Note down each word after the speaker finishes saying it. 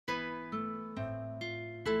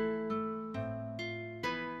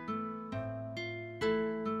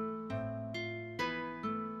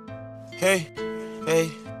Hey,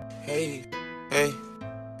 hey, hey, hey,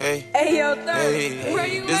 hey. Hey, yo, Third, where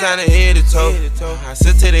you Designer head to toe. I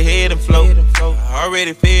sit to the head and float. I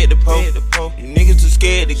already fed the po. You niggas too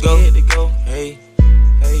scared to go. Hey,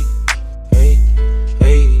 hey, hey,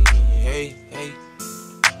 hey, hey, hey,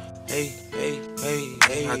 hey, hey,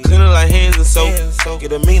 hey. I clean it like hands and soap.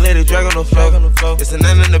 Get a meat, let it drag on the floor. It's a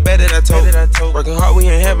 9 in the bed that I told. Working hard, we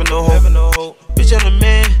ain't having no hope. Bitch, I'm the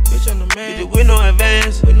man. Get it with no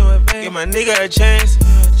advance. Give my nigga a chance.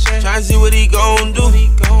 Tryna see what he gon' do. He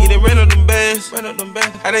done ran up them bands.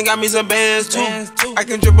 I done got me some bands too. I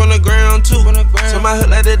can drip on the ground too. So my hood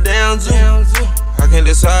like the down zoo. I can't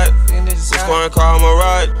decide which foreign car I'ma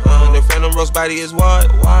ride. The phantom roast body is wide.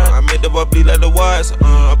 I made the boy bleed like the watch.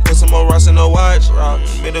 I put some more rocks in the watch.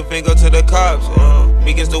 Middle finger to the cops.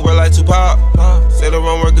 Me against the world like Tupac. Say the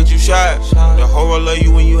wrong word, get you shot. The whole world love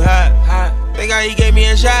you when you hot. Thank God he gave me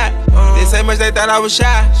a shot. They say much they thought I was shy.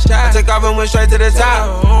 I took off and went straight to the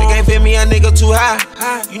top. They can't fit me, a nigga too high.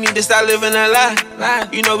 You need to stop living a lie.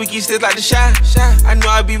 You know we keep sticks like the shy. I know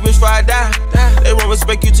I be rich before I die. They won't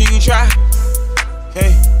respect you till you try.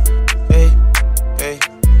 Hey, hey, hey,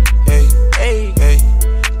 hey, hey,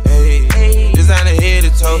 hey, hey. Designer head to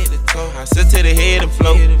toe. I sit to the head and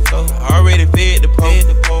float. I already fed the po.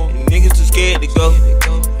 You niggas too scared to go.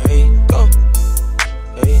 Hey, go.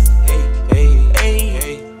 Hey, hey, hey,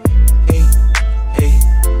 hey, hey,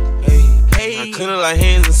 hey. I clean it like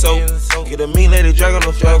hands and soap. Get a meat, let it drag on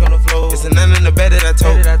the floor. It's a 9 in the bed that I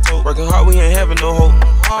told. Working hard, we ain't having no hope.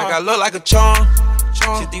 I got look like a charm.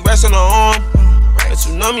 50 racks on the arm. A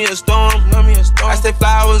tsunami, a storm. I stay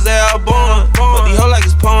fly, I was there born. But these hoes like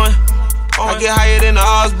it's porn. I get higher than the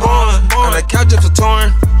Osborne. On the couch just for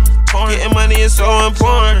torn. Getting money is so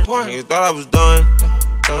important. Niggas thought I was done.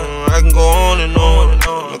 I can go on and on.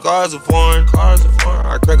 The cars are foreign.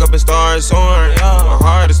 I crack up and start soaring. My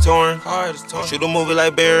heart is torn. Shoot a movie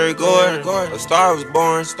like Barry Gordon. A star was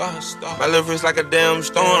born. My life is like a damn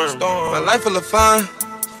storm. My life full of fun.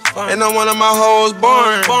 And I'm one of my hoes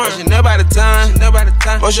born. She never by the time.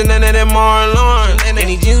 Motion none of them more alarm. And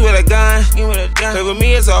he jeans with a gun. Play with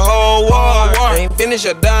me, it's a whole war. Ain't finished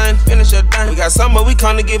or done. We got some, but we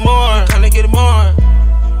come to get more.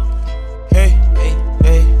 Hey, hey,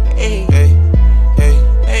 hey, hey, hey, hey,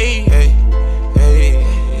 hey,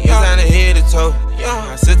 hey. Designer head to toe.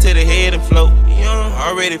 I sit to the head and float. I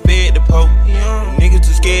already fed the po. Niggas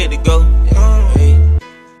too scared to go.